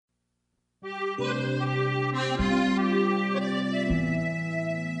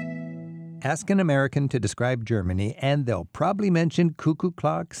Ask an American to describe Germany, and they'll probably mention cuckoo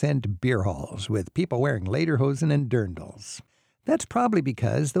clocks and beer halls with people wearing lederhosen and dirndls. That's probably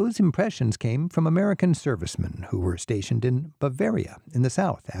because those impressions came from American servicemen who were stationed in Bavaria in the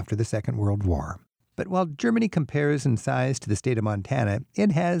South after the Second World War. But while Germany compares in size to the state of Montana,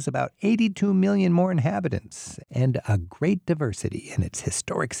 it has about 82 million more inhabitants and a great diversity in its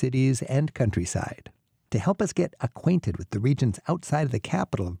historic cities and countryside. To help us get acquainted with the regions outside of the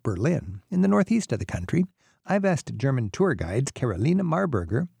capital of Berlin, in the northeast of the country, I've asked German tour guides Carolina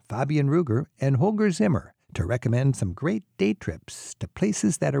Marburger, Fabian Ruger, and Holger Zimmer to recommend some great day trips to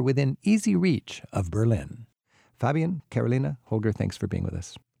places that are within easy reach of Berlin. Fabian, Carolina, Holger, thanks for being with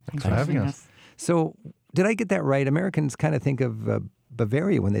us. Thanks for having us. So, did I get that right? Americans kind of think of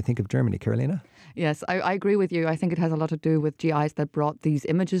Bavaria when they think of Germany. Carolina? Yes, I agree with you. I think it has a lot to do with GIs that brought these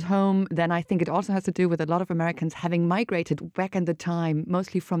images home. Then I think it also has to do with a lot of Americans having migrated back in the time,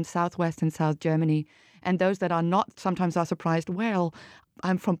 mostly from Southwest and South Germany. And those that are not sometimes are surprised, well,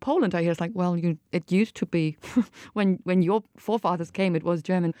 I'm from Poland. I hear it's like, well, it used to be. when your forefathers came, it was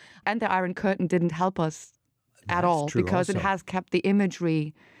German. And the Iron Curtain didn't help us at all because it has kept the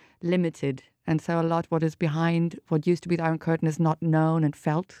imagery limited. And so a lot what is behind what used to be the Iron Curtain is not known and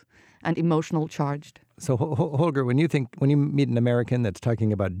felt and emotional charged. So, Holger, when you meet an American that's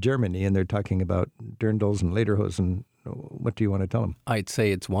talking about Germany and they're talking about dirndls and lederhosen, what do you want to tell them? I'd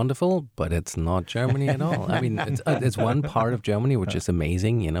say it's wonderful, but it's not Germany at all. I mean, it's one part of Germany which is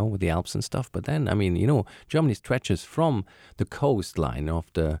amazing, with the Alps and stuff. But then, Germany stretches from the coastline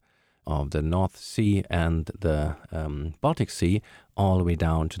of the North Sea and the Baltic Sea all the way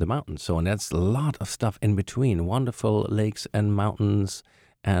down to the mountains. And that's a lot of stuff in between, wonderful lakes and mountains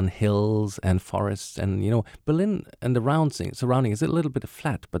and hills and forests. And, Berlin and the surrounding is a little bit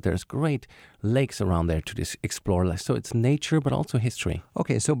flat, but there's great lakes around there to explore. So it's nature, but also history.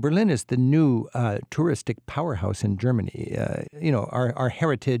 Okay, so Berlin is the new touristic powerhouse in Germany. Our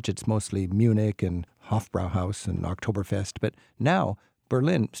heritage, it's mostly Munich and Hofbrauhaus and Oktoberfest, but now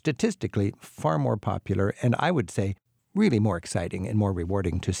Berlin, statistically, far more popular, and I would say really more exciting and more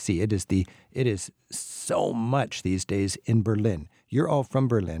rewarding to see. It is so much these days in Berlin. You're all from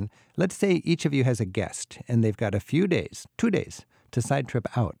Berlin. Let's say each of you has a guest, and they've got a few days, 2 days, to side trip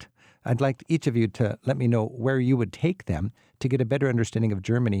out. I'd like each of you to let me know where you would take them to get a better understanding of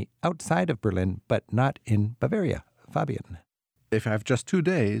Germany outside of Berlin, but not in Bavaria. Fabian. If I have just 2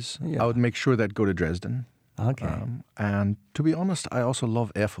 days, I would make sure that go to Dresden. Okay. And to be honest, I also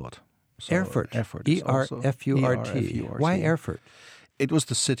love Erfurt. So Erfurt. E-R-F-U-R-T. Why Erfurt? It was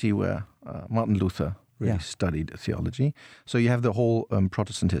the city where Martin Luther really studied theology. So you have the whole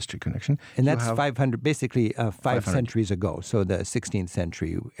Protestant history connection. And that's 500, basically 500 centuries ago. So the 16th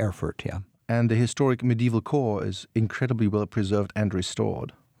century Erfurt, yeah. And the historic medieval core is incredibly well preserved and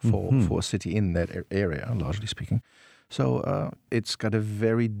restored for a city in that area, largely speaking. So it's got a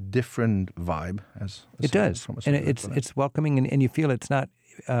very different vibe. It does, and it's welcoming, and you feel it's not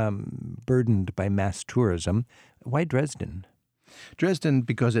burdened by mass tourism. Why Dresden? Dresden,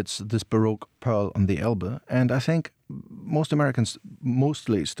 because it's this Baroque pearl on the Elbe, and I think most Americans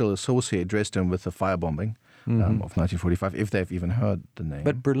mostly still associate Dresden with the firebombing of 1945, if they've even heard the name.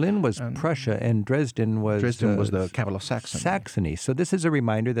 But Berlin was Prussia, and Dresden was the capital of Saxony. So this is a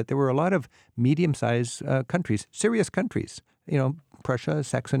reminder that there were a lot of medium-sized countries, serious countries. Prussia,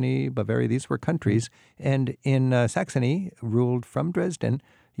 Saxony, Bavaria, these were countries. And in Saxony, ruled from Dresden,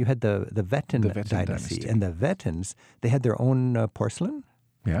 you had the Wettin dynasty. And the Wettins, they had their own porcelain?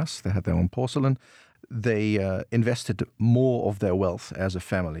 Yes, they had their own porcelain. They invested more of their wealth as a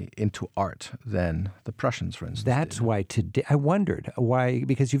family into art than the Prussians, for instance. That's why today, I wondered why,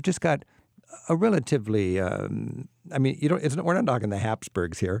 because you've just got a relatively, we're not talking the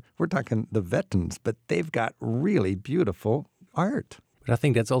Habsburgs here. We're talking the Wettins, but they've got really beautiful art. But I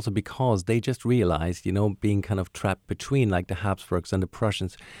think that's also because they just realized, being kind of trapped between like the Habsburgs and the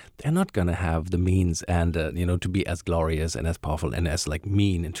Prussians, they're not going to have the means and, to be as glorious and as powerful and as like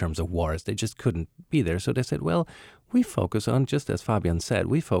mean in terms of wars. They just couldn't be there. So they said, well, we focus on, just as Fabian said,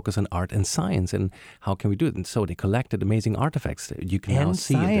 we focus on art and science and how can we do it? And so they collected amazing artifacts. You can now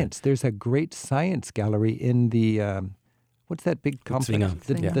see science. There's a great science gallery in the... what's that big complex?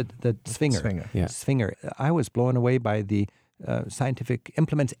 The Zwinger. Yeah. Zwinger. I was blown away by the scientific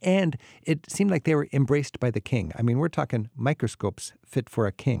implements, and it seemed like they were embraced by the king. I mean, we're talking microscopes fit for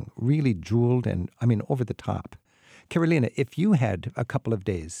a king, really jeweled and, over the top. Carolina, if you had a couple of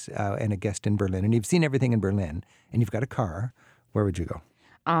days and a guest in Berlin, and you've seen everything in Berlin, and you've got a car, where would you go?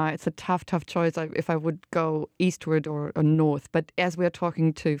 It's a tough choice if I would go eastward or north. But as we're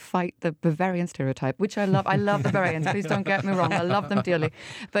talking to fight the Bavarian stereotype, which I love the Bavarians. Please don't get me wrong. I love them dearly.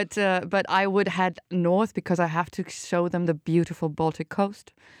 But I would head north because I have to show them the beautiful Baltic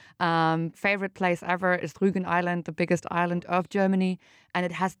coast. Favorite place ever is Rügen Island, the biggest island of Germany. And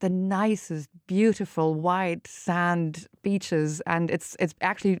it has the nicest, beautiful, white sand beaches. And it's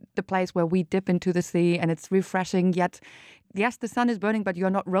actually the place where we dip into the sea, and it's refreshing. Yet, yes, the sun is burning, but you're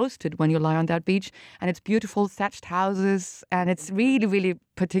not roasted when you lie on that beach. And it's beautiful thatched houses, and it's really, really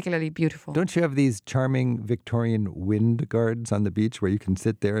particularly beautiful. Don't you have these charming Victorian wind guards on the beach where you can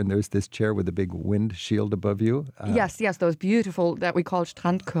sit there and there's this chair with a big wind shield above you? Yes, those beautiful that we call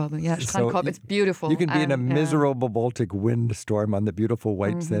Strandkörbe. Yeah, Strandkorb, it's beautiful. You can be in a miserable Baltic windstorm on the beautiful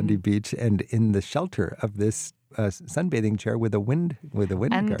white sandy beach and in the shelter of this sunbathing chair with a wind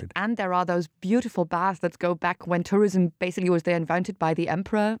guard. And there are those beautiful baths that go back when tourism basically was there, invented by the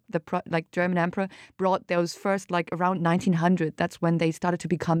emperor, German emperor, brought those first around 1900. That's when they started to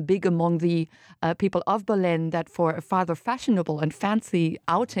become big among the people of Berlin, that for a rather fashionable and fancy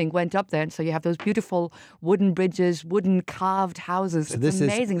outing went up there. And so you have those beautiful wooden bridges, wooden carved houses. So it's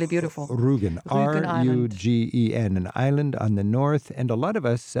amazingly beautiful. Rügen, Rugen, an island on the north. And a lot of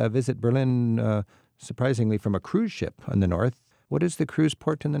us visit Berlin surprisingly from a cruise ship on the north. What is the cruise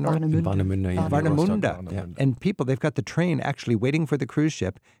port in the north? Warnemünde. Yeah. Warnemünde. Yeah. And people, they've got the train actually waiting for the cruise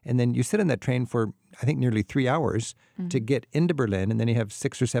ship. And then you sit on that train for, I think, nearly 3 hours to get into Berlin. And then you have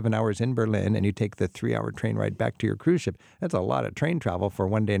 6 or 7 hours in Berlin and you take the 3-hour train ride back to your cruise ship. That's a lot of train travel for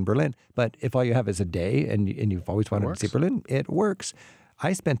one day in Berlin. But if all you have is a day and you've always wanted to see Berlin, it works.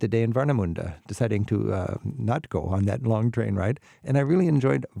 I spent the day in Warnemünde, deciding to not go on that long train ride. And I really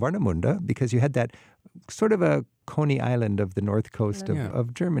enjoyed Warnemünde because you had that sort of a Coney Island of the north coast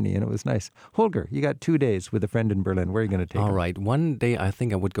of Germany, and it was nice. Holger, you got 2 days with a friend in Berlin. Where are you going to take All right. One day I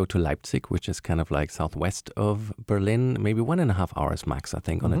think I would go to Leipzig, which is kind of like southwest of Berlin, maybe 1.5 hours max, I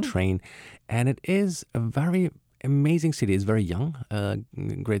think, on a train. And it is a very amazing city. It's very young,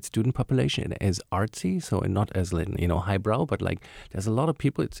 great student population. It is artsy, so not as highbrow, but there's a lot of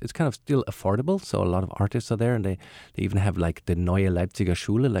people. It's kind of still affordable, so a lot of artists are there, and they even have the Neue Leipziger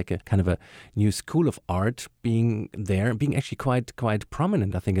Schule, like a kind of a new school of art being there, being actually quite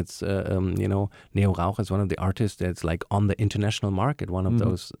prominent. I think it's Neo Rauch is one of the artists that's on the international market, one of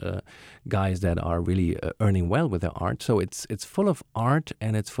those guys that are really earning well with their art. So it's full of art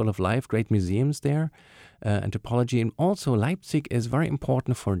and it's full of life. Great museums there. Anthropology, and also Leipzig is very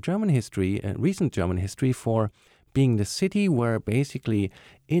important for German history, recent German history, for being the city where basically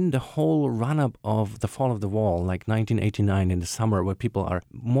in the whole run-up of the fall of the wall, 1989 in the summer, where people are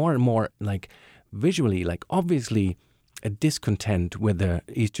more and more visually, obviously a discontent with the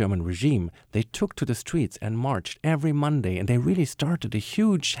East German regime, they took to the streets and marched every Monday, and they really started a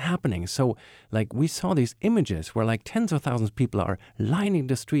huge happening. So, we saw these images where tens of thousands of people are lining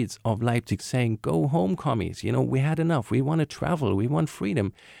the streets of Leipzig saying, "Go home, commies, we had enough, we want to travel, we want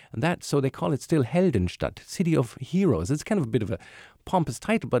freedom." And so they call it still Heldenstadt, city of heroes. It's kind of a bit of a pompous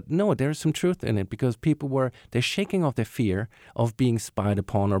title, but no, there's some truth in it, because they're shaking off their fear of being spied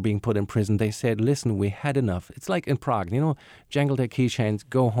upon or being put in prison. They said, listen, we had enough. It's like in Prague, jangle their keychains,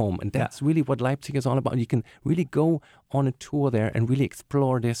 go home. And that's really what Leipzig is all about. You can really go on a tour there and really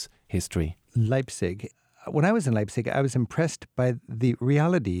explore this history. Leipzig. When I was in Leipzig, I was impressed by the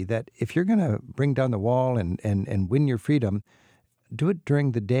reality that if you're going to bring down the wall and win your freedom, do it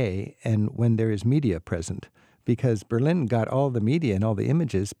during the day and when there is media present. Because Berlin got all the media and all the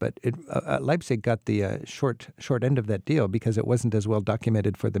images, but Leipzig got the short end of that deal because it wasn't as well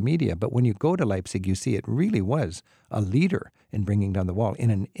documented for the media. But when you go to Leipzig, you see it really was a leader in bringing down the wall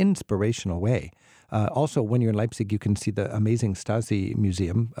in an inspirational way. Also, when you're in Leipzig, you can see the amazing Stasi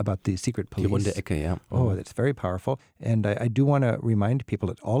museum about the secret police. Die Runde Ecke, yeah. Oh, that's very powerful. And I do want to remind people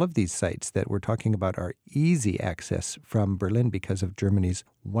that all of these sites that we're talking about are easy access from Berlin because of Germany's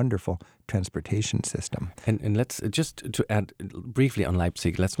wonderful transportation system. And let's just to add briefly on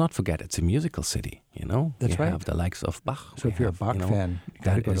Leipzig, let's not forget it's a musical city, That's right. You have the likes of Bach. So if you're a Bach fan, you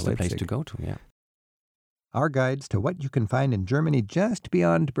got to go to Leipzig. That is the place to go to, yeah. Our guides to what you can find in Germany just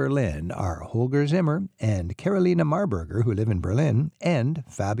beyond Berlin are Holger Zimmer and Carolina Marburger, who live in Berlin, and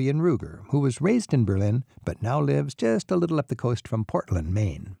Fabian Ruger, who was raised in Berlin but now lives just a little up the coast from Portland,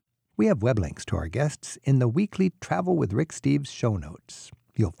 Maine. We have web links to our guests in the weekly Travel with Rick Steves show notes.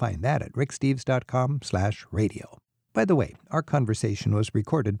 You'll find that at ricksteves.com/radio. By the way, our conversation was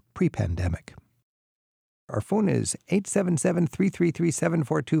recorded pre-pandemic. Our phone is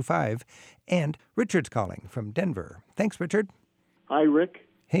 877-333-7425, and Richard's calling from Denver. Thanks, Richard. Hi, Rick.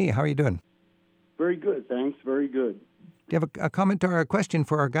 Hey, how are you doing? Very good, thanks. Very good. Do you have a comment or a question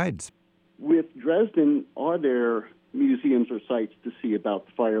for our guides? With Dresden, are there museums or sites to see about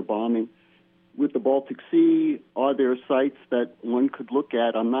the firebombing? With the Baltic Sea, are there sites that one could look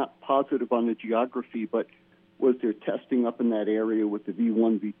at? I'm not positive on the geography, but was there testing up in that area with the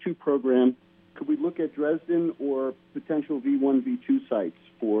V1, V2 program? Could we look at Dresden or potential V1, V2 sites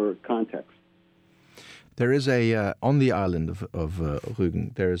for context? There is on the island of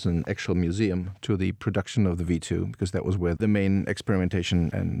Rügen, there is an actual museum to the production of the V2, because that was where the main experimentation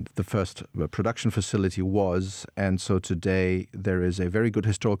and the first production facility was. And so today there is a very good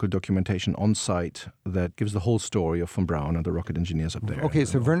historical documentation on site that gives the whole story of von Braun and the rocket engineers up there. Okay,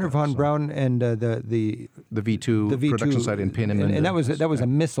 so Werner von Braun and the V2 production site in Peenemünde. And that was a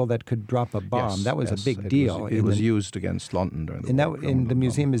missile that could drop a bomb. Yes, that was a big deal. It was used against London during the war. And the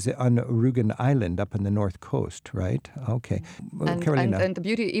museum is on Rügen Island up in the north coast, right? Okay. Carolina. And the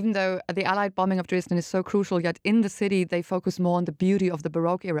beauty, even though the Allied bombing of Dresden is so crucial, yet in the city they focus more on the beauty of the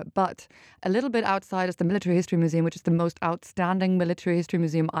Baroque era. But a little bit outside is the Military History Museum, which is the most outstanding military history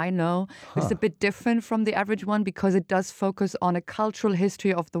museum I know. It's a bit different from the average one because it does focus on a cultural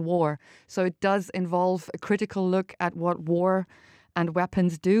history of the war. So it does involve a critical look at what war and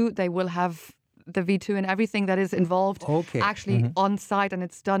weapons do. They will have the V2 and everything that is involved actually on site, and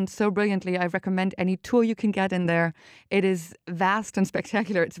it's done so brilliantly. I recommend any tour you can get in there. It is vast and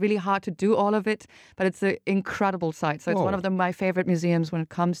spectacular. It's really hard to do all of it, but it's an incredible site. So it's one of my favorite museums when it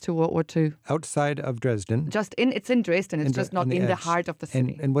comes to World War II. Outside of Dresden? It's in Dresden. It's just not in the heart of the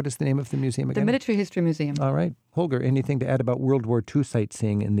city. And what is the name of the museum again? The Military History Museum. All right. Holger, anything to add about World War II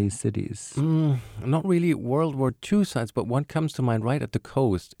sightseeing in these cities? Not really World War II sites, but what comes to mind right at the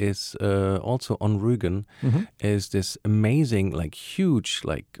coast is also on Rügen, is this amazing, huge,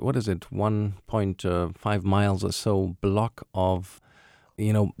 what is it, 1.5 miles or so block of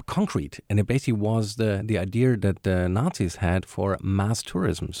concrete. And it basically was the idea that the Nazis had for mass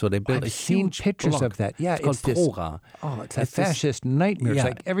tourism. So they built I've seen pictures block. of that. Yeah, it's called Prora. It's a fascist nightmare. Yeah, it's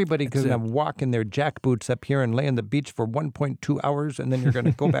like everybody can walk in their jack boots up here and lay on the beach for 1.2 hours, and then you're going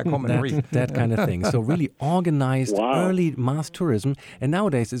to go back home and read. That kind of thing. So really organized early mass tourism. And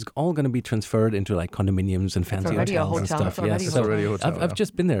nowadays it's all going to be transferred into condominiums and fancy hotels and stuff. It's already a hotel. I've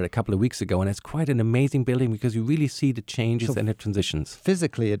just been there a couple of weeks ago, and it's quite an amazing building because you really see the changes and the transitions.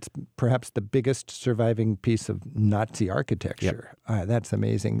 Physically, it's perhaps the biggest surviving piece of Nazi architecture. Yep. That's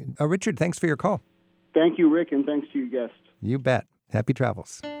amazing. Richard, thanks for your call. Thank you, Rick, and thanks to your guests. You bet. Happy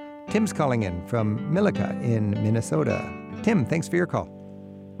travels. Tim's calling in from Milica in Minnesota. Tim, thanks for your call.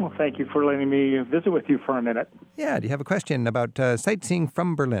 Well, thank you for letting me visit with you for a minute. Yeah, do you have a question about sightseeing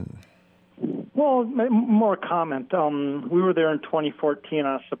from Berlin? Well, more a comment. We were there in 2014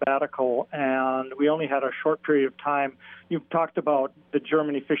 on a sabbatical, and we only had a short period of time. You've talked about the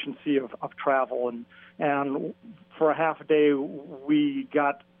German efficiency of travel, and for a half a day, we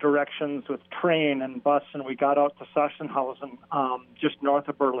got directions with train and bus, and we got out to Sachsenhausen, just north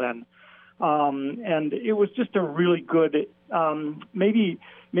of Berlin. And it was just a really good, maybe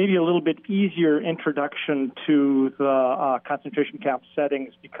a little bit easier introduction to the concentration camp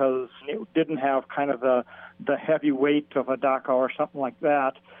settings because it didn't have kind of the heavy weight of a Dachau or something like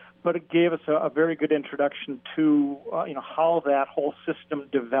that. But it gave us a very good introduction to how that whole system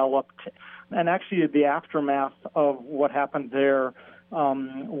developed, and actually the aftermath of what happened there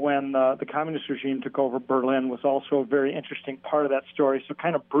when the communist regime took over Berlin was also a very interesting part of that story. So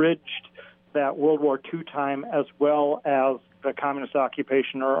kind of bridged that World War II time as well as the communist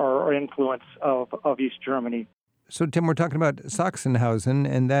occupation or influence of East Germany. So, Tim, we're talking about Sachsenhausen,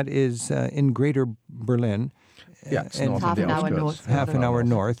 and that is in Greater Berlin. Yeah, it's and north half of the an hour outskirts. north. Half an hour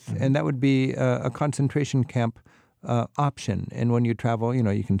north, and that would be a concentration camp option. And when you travel,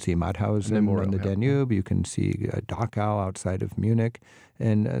 you can see Mauthausen Memorial, on the Danube, you can see Dachau outside of Munich,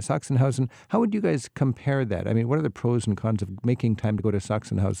 and Sachsenhausen. How would you guys compare that? I mean, what are the pros and cons of making time to go to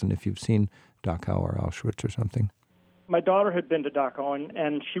Sachsenhausen if you've seen Dachau or Auschwitz or something? My daughter had been to Dachau,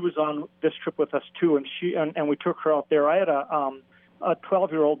 and she was on this trip with us too, and we took her out there. I had a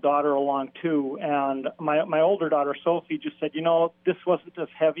 12-year-old daughter along too, and my older daughter Sophie just said, this wasn't as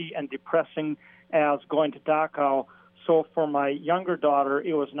heavy and depressing as going to Dachau. So for my younger daughter,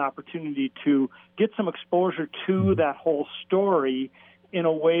 it was an opportunity to get some exposure to that whole story in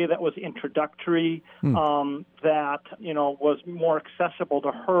a way that was introductory, that was more accessible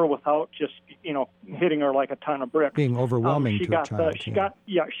to her without just hitting her like a ton of bricks. Being overwhelming to a child. She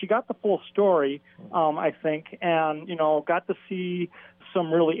got the full story, I think, and got to see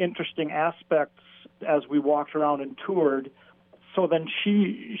some really interesting aspects as we walked around and toured. So then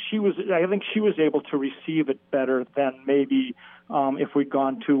I think she was able to receive it better than maybe if we'd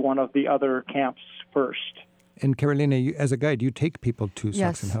gone to one of the other camps first. And Carolina, as a guide, you take people to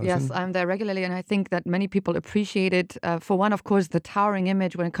Sachsenhausen. Yes, I'm there regularly, and I think that many people appreciate it. For one, of course, the towering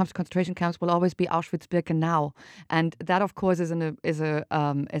image when it comes to concentration camps will always be Auschwitz-Birkenau, and that, of course, is a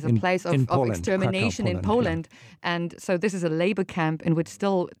place of Poland, extermination Krakow, in Poland. Yeah. And so this is a labor camp in which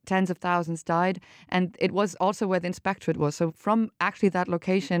still tens of thousands died, and it was also where the inspectorate was. So from actually that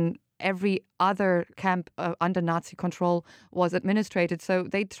location, every other camp under Nazi control was administrated. So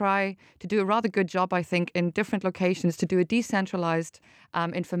they try to do a rather good job, I think, in different locations to do a decentralized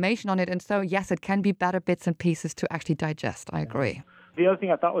information on it. And so, yes, it can be better bits and pieces to actually digest. I agree. The other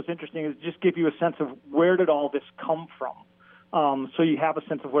thing I thought was interesting is just give you a sense of where did all this come from. So you have a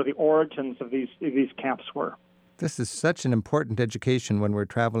sense of where the origins of these camps were. This is such an important education when we're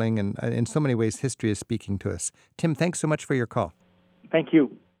traveling, and in so many ways, history is speaking to us. Tim, thanks so much for your call. Thank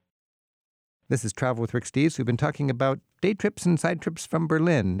you. This is Travel with Rick Steves. We've been talking about day trips and side trips from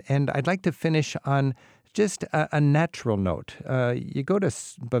Berlin, and I'd like to finish on just a natural note. You go to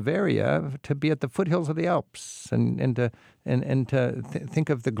Bavaria to be at the foothills of the Alps and to think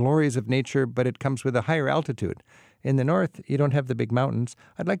of the glories of nature, but it comes with a higher altitude. In the north, you don't have the big mountains.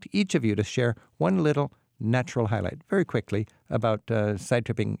 I'd like each of you to share one little natural highlight very quickly about side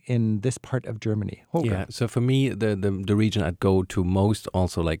tripping in this part of Germany. Holger. Yeah, so for me, the region I'd go to most,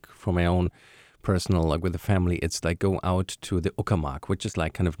 also like for my own personal, like with the family, it's like go out to the Uckermark, which is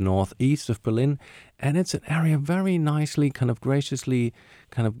like kind of northeast of Berlin, and it's an area very nicely, kind of graciously,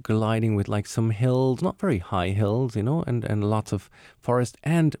 kind of gliding with like some hills, not very high hills, you know, and lots of forest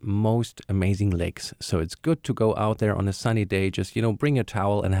and most amazing lakes. So it's good to go out there on a sunny day, just, you know, bring a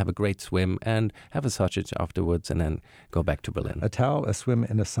towel and have a great swim and have a sausage afterwards and then go back to Berlin. A towel, a swim,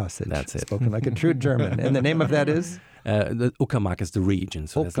 and a sausage. That's it. Spoken like a true German. And the name of that is? The Uckermark is the region,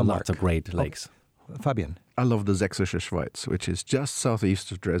 so there's lots of great lakes. Fabian. I love the Sächsische Schweiz, which is just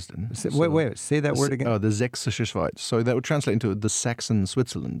southeast of Dresden. Wait, say that word again. The Sächsische Schweiz. So that would translate into the Saxon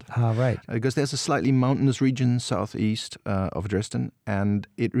Switzerland. Ah, right. Because there's a slightly mountainous region southeast of Dresden, and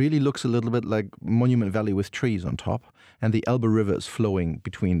it really looks a little bit like Monument Valley with trees on top, and the Elbe River is flowing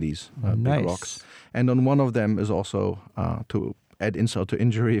between these big rocks. And on one of them is also, to add insult to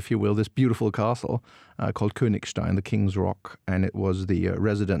injury, if you will, this beautiful castle called Königstein, the King's Rock, and it was the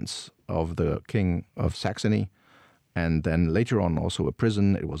residence of the King of Saxony, and then later on also a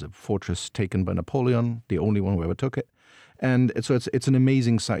prison. It was a fortress taken by Napoleon, the only one who ever took it. And so it's an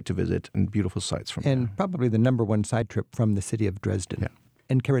amazing site to visit and beautiful sights from there. And probably the number one side trip from the city of Dresden. Yeah.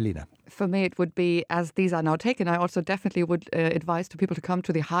 And Carolina. For me, it would be, as these are now taken, I also definitely would advise to people to come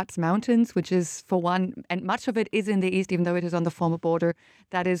to the Harz Mountains, which is, for one, and much of it is in the east, even though it is on the former border.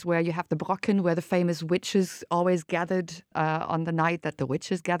 That is where you have the Brocken, where the famous witches always gathered on the night that the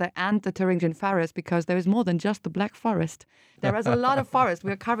witches gather, and the Thuringian Forest, because there is more than just the Black Forest. There is a lot of forest.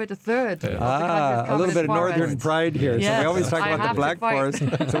 We're covered a third. A little bit of northern pride here. Yes. So we always talk about the Black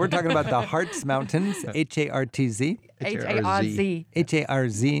Forest. So we're talking about the Harz Mountains, H-A-R-T-Z. H-A-R-Z.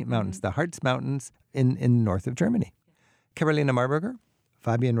 H-A-R-Z Mountains, the Harz Mountains in north of Germany. Carolina Marburger,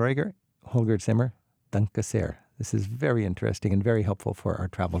 Fabian Reuger, Holger Zimmer, danke sehr. This is very interesting and very helpful for our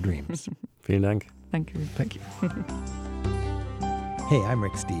travel dreams. Vielen Dank. Thank you. Thank you. Hey, I'm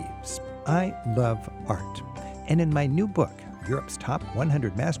Rick Steves. I love art. And in my new book, Europe's Top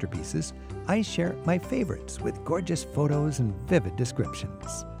 100 Masterpieces, I share my favorites with gorgeous photos and vivid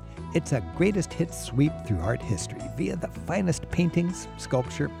descriptions. It's a greatest hits sweep through art history via the finest paintings,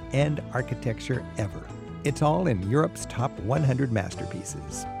 sculpture, and architecture ever. It's all in Europe's Top 100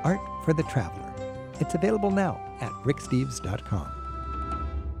 Masterpieces, Art for the Traveler. It's available now at ricksteves.com.